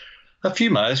remarkable. A few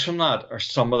miles from that are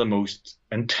some of the most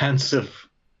intensive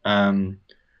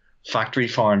factory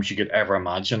farms you could ever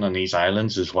imagine on these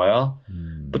islands as well.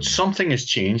 But something is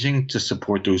changing to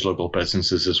support those local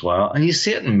businesses as well. And you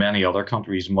see it in many other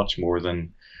countries much more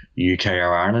than the UK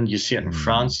or Ireland. You see it in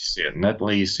France, you see it in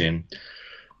Italy, you see it in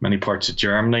many parts of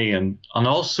Germany, and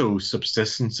also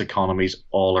subsistence economies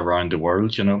all around the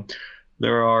world.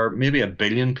 There are maybe 1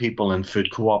 billion people in food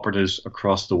cooperatives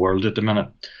across the world at the minute,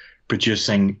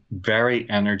 producing very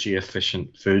energy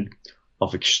efficient food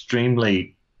of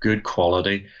extremely good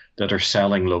quality that are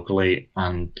selling locally.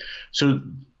 And so,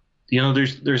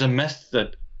 there's a myth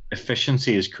that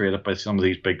efficiency is created by some of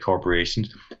these big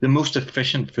corporations. The most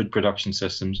efficient food production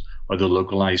systems are the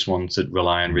localized ones that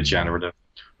rely on regenerative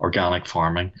organic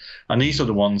farming. And these are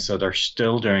the ones that are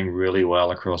still doing really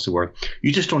well across the world.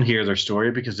 You just don't hear their story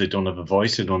because they don't have a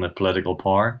voice, they don't have political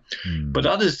power. But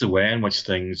that is the way in which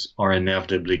things are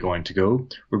inevitably going to go.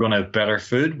 We're going to have better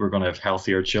food, we're going to have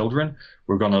healthier children,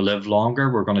 we're going to live longer,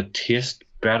 we're going to taste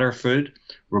better food,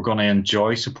 we're going to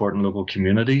enjoy supporting local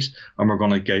communities, and we're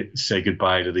going to say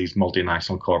goodbye to these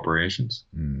multinational corporations.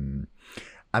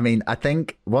 I mean, I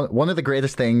think one of the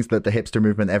greatest things that the hipster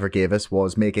movement ever gave us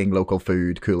was making local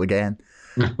food cool again.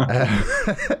 But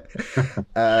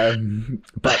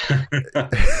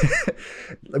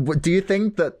do you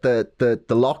think that the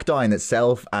lockdown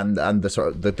itself and the sort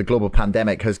of the global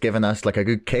pandemic has given us like a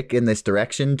good kick in this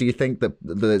direction? Do you think that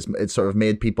it's sort of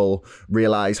made people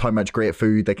realize how much great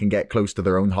food they can get close to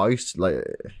their own house?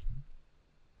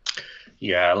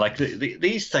 Yeah, like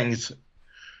these things,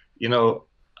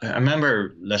 I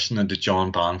remember listening to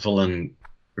John Banville on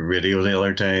radio the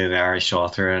other day, the Irish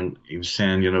author, and he was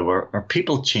saying, are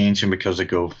people changing because of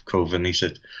COVID? And he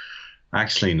said,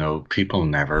 actually, no, people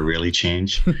never really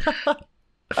change.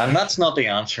 And that's not the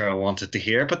answer I wanted to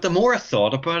hear. But the more I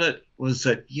thought about it was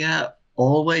that, yeah,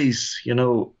 always,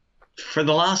 for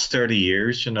the last 30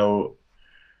 years, our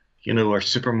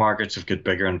supermarkets have got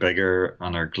bigger and bigger,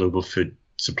 and our global food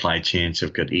supply chains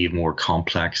have got even more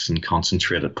complex and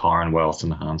concentrated power and wealth in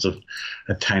the hands of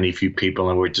a tiny few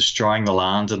people. And we're destroying the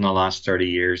land in the last 30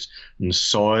 years, and the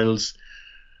soils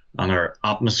and our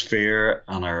atmosphere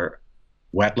and our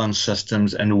wetland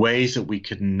systems in ways that we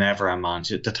could never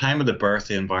imagine. At the time of the birth of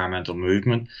the environmental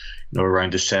movement,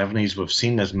 around the 70s, we've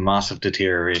seen this massive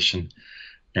deterioration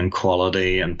in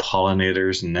quality and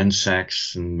pollinators and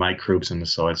insects and microbes in the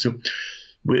soil. So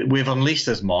we've unleashed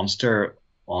this monster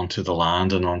onto the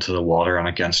land and onto the water and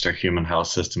against our human health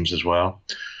systems as well.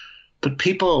 But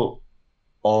people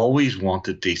always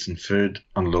wanted decent food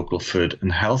and local food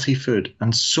and healthy food,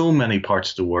 and so many parts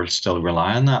of the world still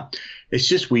rely on that. It's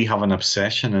just we have an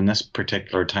obsession in this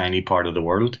particular tiny part of the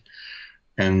world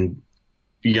and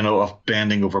of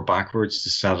bending over backwards to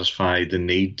satisfy the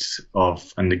needs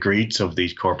of and the greeds of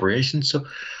these corporations. So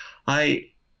I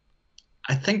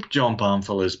think John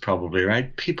Banville is probably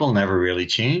right. People never really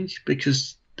change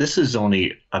because this is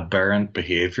only aberrant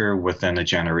behavior within a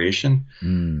generation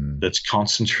that's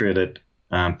concentrated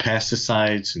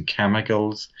pesticides and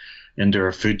chemicals into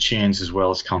our food chains as well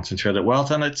as concentrated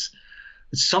wealth. And it's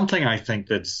something I think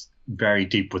that's very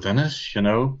deep within us,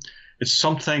 It's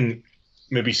something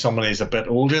maybe somebody is a bit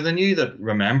older than you that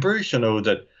remembers,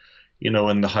 that,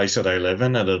 in the house that I live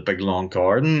in, I had a big long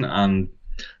garden, and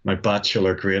my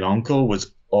bachelor great uncle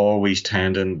was always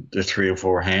tending the 3 or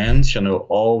 4 hens,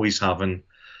 always having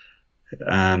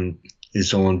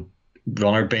his own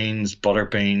runner beans, butter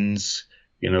beans,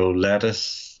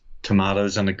 lettuce,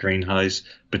 tomatoes in a greenhouse,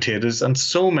 potatoes. And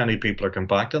so many people are coming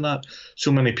back to that.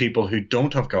 So many people who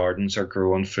don't have gardens are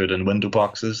growing food in window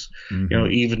boxes,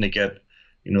 even to get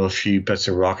a few bits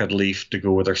of rocket leaf to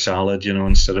go with their salad,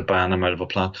 instead of buying them out of a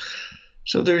plant.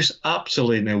 So there's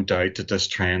absolutely no doubt that this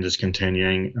trend is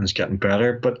continuing and it's getting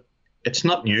better, but it's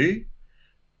not new.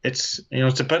 It's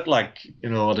a bit like,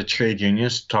 the trade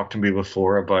unions talked to me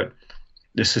before about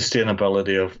the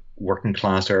sustainability of working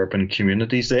class urban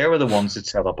communities. They were the ones that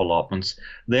set up allotments.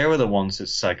 They were the ones that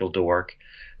cycled to work.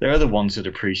 They're the ones that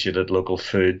appreciated local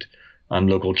food and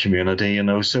local community,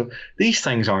 So these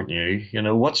things aren't new.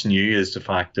 What's new is the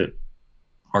fact that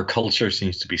our culture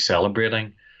seems to be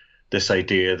celebrating this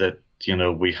idea that,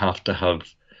 we have to have,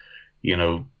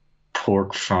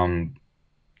 pork from,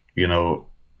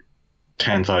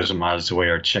 10,000 miles away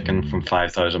or chicken from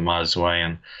 5,000 miles away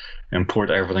and import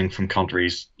everything from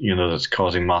countries, that's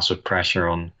causing massive pressure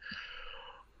on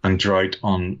and drought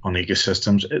on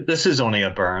ecosystems. This is only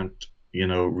aberrant,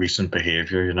 recent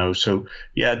behavior, So,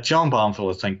 yeah, John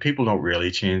Banfield, I think people don't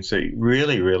really change. They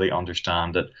really, really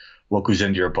understand that what goes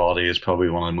into your body is probably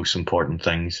one of the most important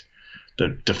things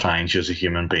that defines you as a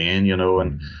human being,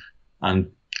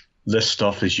 and this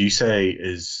stuff, as you say,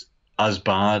 is as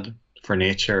bad for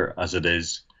nature as it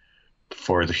is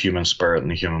for the human spirit and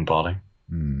the human body.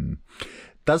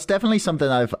 That's definitely something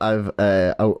I've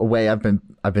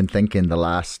been thinking the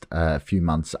last few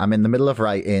months. I'm in the middle of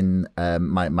writing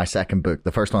my second book.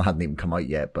 The first one hadn't even come out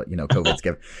yet, but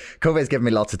COVID's given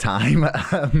me lots of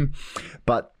time.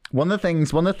 But one of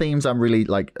the themes I'm really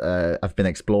I've been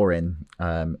exploring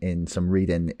in some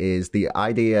reading is the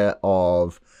idea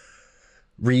of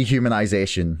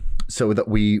rehumanization, so that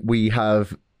we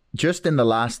have just in the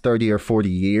last 30 or 40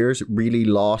 years really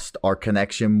lost our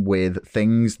connection with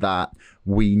things that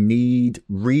we need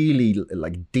really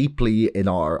deeply in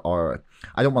our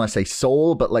I don't want to say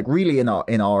soul, but really in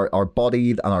our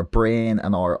body and our brain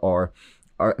and our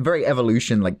very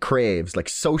evolution craves,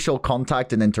 social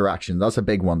contact and interaction. That's a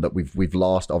big one that we've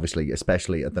lost, obviously,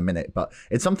 especially at the minute, but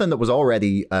it's something that was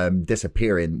already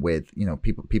disappearing with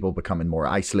people becoming more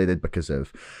isolated because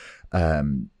of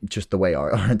just the way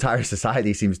our entire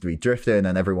society seems to be drifting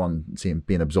and everyone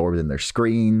being absorbed in their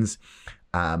screens,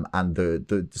 and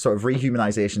the sort of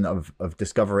rehumanization of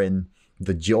discovering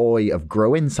the joy of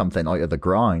growing something out of the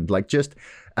ground. One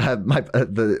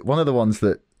of the ones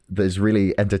that is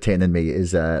really entertaining me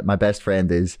is my best friend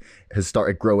has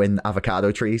started growing avocado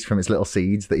trees from his little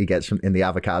seeds that he gets in the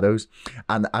avocados.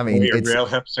 And I mean, you're a real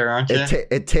hipster, aren't you?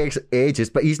 It takes ages,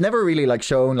 but he's never really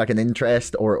shown an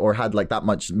interest or had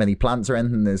that many plants or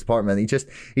anything in his apartment.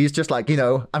 He's just I'm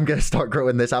going to start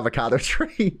growing this avocado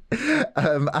tree.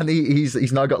 And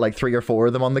he's now got 3 or 4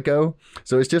 of them on the go.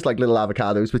 So it's just little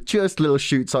avocados with just little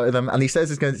shoots out of them. And he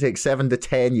says it's going to take 7 to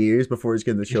 10 years before it's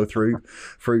going to show through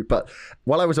fruit. But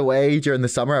while I was away during the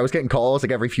summer, I was getting calls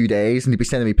every few days, and he'd be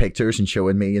sending me pictures and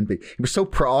showing me, and he was so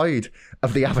proud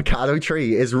of the avocado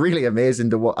tree. It's really amazing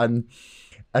to watch, and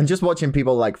just watching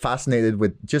people fascinated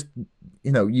with just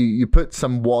you put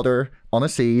some water on a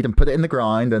seed and put it in the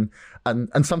ground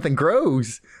and something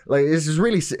grows. It's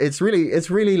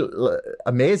really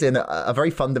amazing. A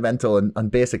very fundamental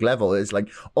and basic level is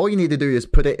all you need to do is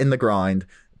put it in the ground,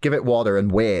 give it water,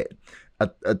 and wait.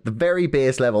 At the very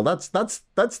base level, that's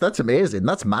amazing.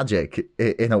 That's magic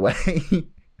in a way.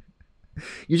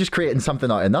 You're just creating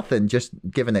something out of nothing, just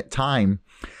giving it time.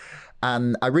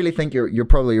 And I really think you're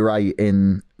probably right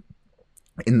in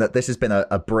that this has been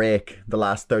a break. The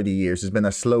last 30 years has been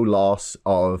a slow loss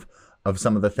of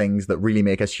some of the things that really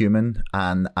make us human.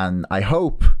 And I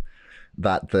hope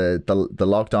that the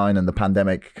lockdown and the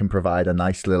pandemic can provide a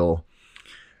nice little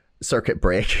circuit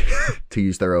break, to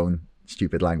use their own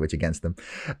stupid language against them,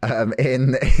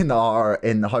 in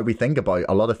how we think about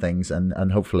a lot of things,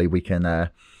 and hopefully we can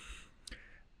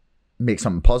make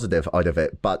something positive out of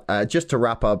it. But just to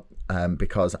wrap up,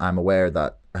 because I'm aware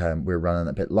that we're running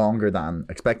a bit longer than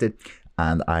expected,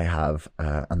 and I have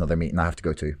another meeting I have to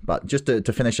go to. But just to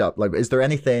finish up, is there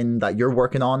anything that you're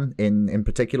working on in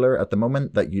particular at the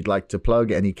moment that you'd like to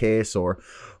plug? Any case or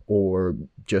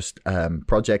just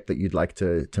project that you'd like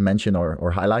to mention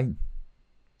or highlight?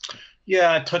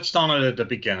 Yeah, I touched on it at the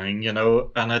beginning,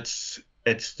 and it's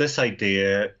this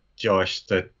idea, Josh,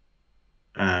 that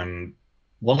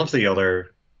one of the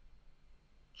other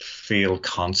failed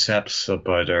concepts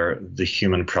about the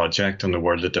human project and the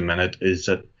world at the minute is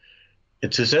that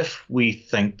it's as if we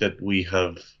think that we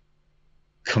have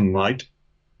come out.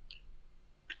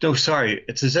 No, sorry,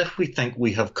 it's as if we think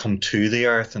we have come to the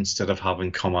earth instead of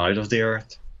having come out of the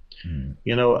earth. And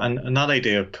that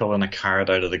idea of pulling a carrot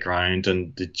out of the ground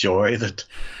and the joy that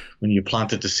when you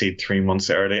planted the seed 3 months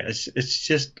earlier, it's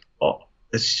just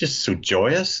so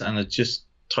joyous, and it just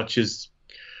touches,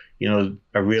 a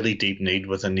really deep need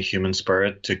within the human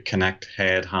spirit to connect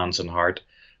head, hands, and heart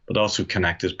but also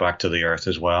connect us back to the earth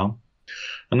as well.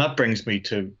 And that brings me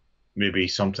to maybe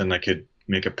something I could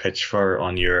make a pitch for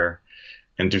on your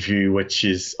interview, which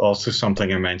is also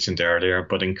something I mentioned earlier,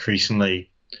 but increasingly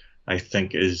I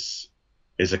think is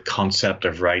a concept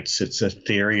of rights. It's a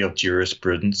theory of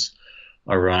jurisprudence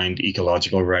around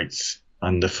ecological rights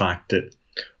and the fact that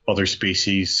other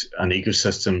species and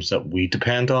ecosystems that we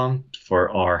depend on for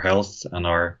our health and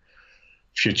our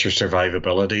future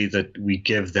survivability, that we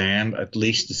give them at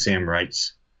least the same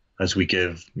rights as we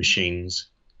give machines,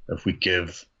 if we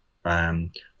give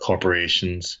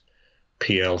corporations,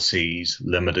 PLCs,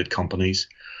 limited companies.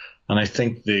 And I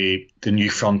think the new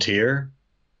frontier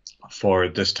for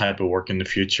this type of work in the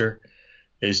future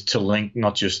is to link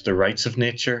not just the rights of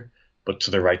nature, but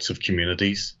to the rights of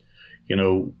communities.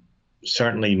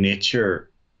 Certainly nature,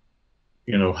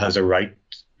 has a right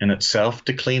in itself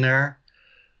to clean air.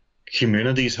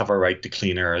 Communities have a right to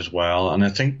clean air as well. And I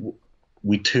think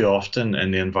we too often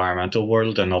in the environmental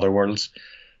world and other worlds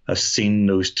have seen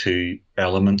those two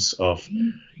elements of,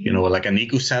 like an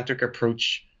ecocentric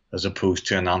approach as opposed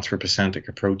to an anthropocentric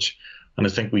approach. And I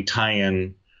think we tie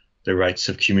in the rights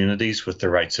of communities with the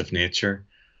rights of nature.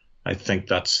 I think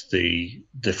that's the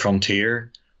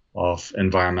frontier of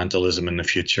environmentalism in the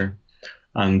future.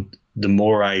 And the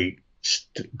more I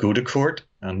go to court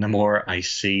and the more I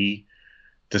see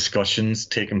discussions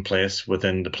taking place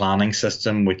within the planning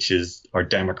system, which is our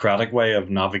democratic way of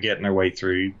navigating our way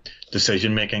through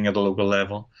decision making at a local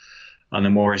level, and the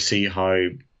more I see how,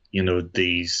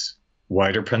 these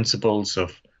wider principles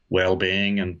of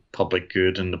well-being and public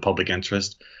good and the public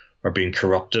interest are being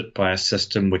corrupted by a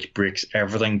system which breaks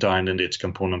everything down into its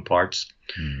component parts.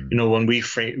 When we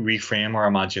reframe our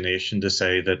imagination to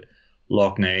say that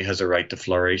Lough Neagh has a right to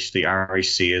flourish, the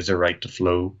Irish Sea has a right to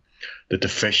flow, that the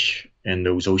fish in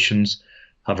those oceans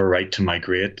have a right to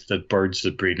migrate, that birds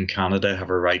that breed in Canada have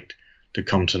a right to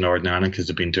come to Northern Ireland because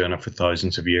they've been doing it for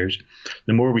thousands of years.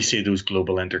 The more we see those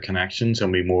global interconnections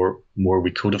and more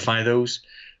we codify those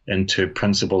into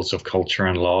principles of culture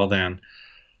and law, then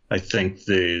I think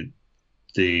the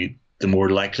more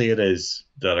likely it is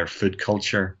that our food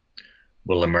culture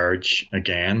will emerge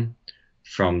again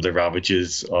from the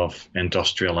ravages of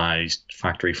industrialized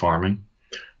factory farming.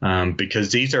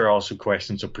 Because these are also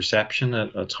questions of perception.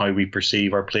 It's how we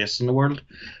perceive our place in the world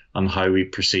and how we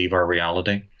perceive our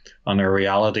reality. And our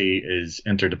reality is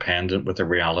interdependent with the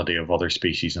reality of other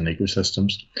species and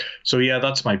ecosystems. So yeah,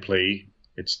 that's my plea.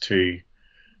 It's to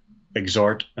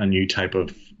exhort a new type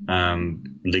of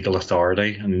legal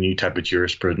authority and a new type of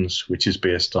jurisprudence, which is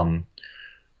based on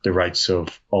the rights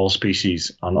of all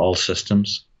species and all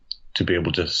systems to be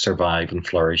able to survive and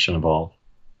flourish and evolve.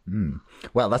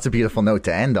 Well, that's a beautiful note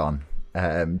to end on.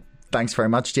 Thanks very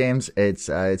much, James. It's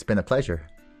been a pleasure.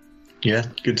 Yeah,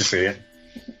 good to see you.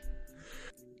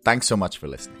 Thanks so much for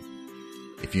listening.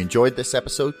 If you enjoyed this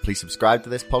episode, please subscribe to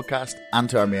this podcast and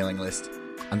to our mailing list.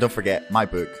 And don't forget, my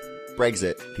book,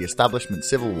 Brexit, The Establishment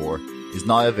Civil War, is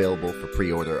now available for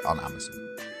pre-order on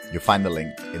Amazon. You'll find the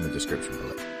link in the description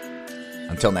below.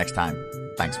 Until next time,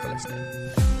 thanks for listening.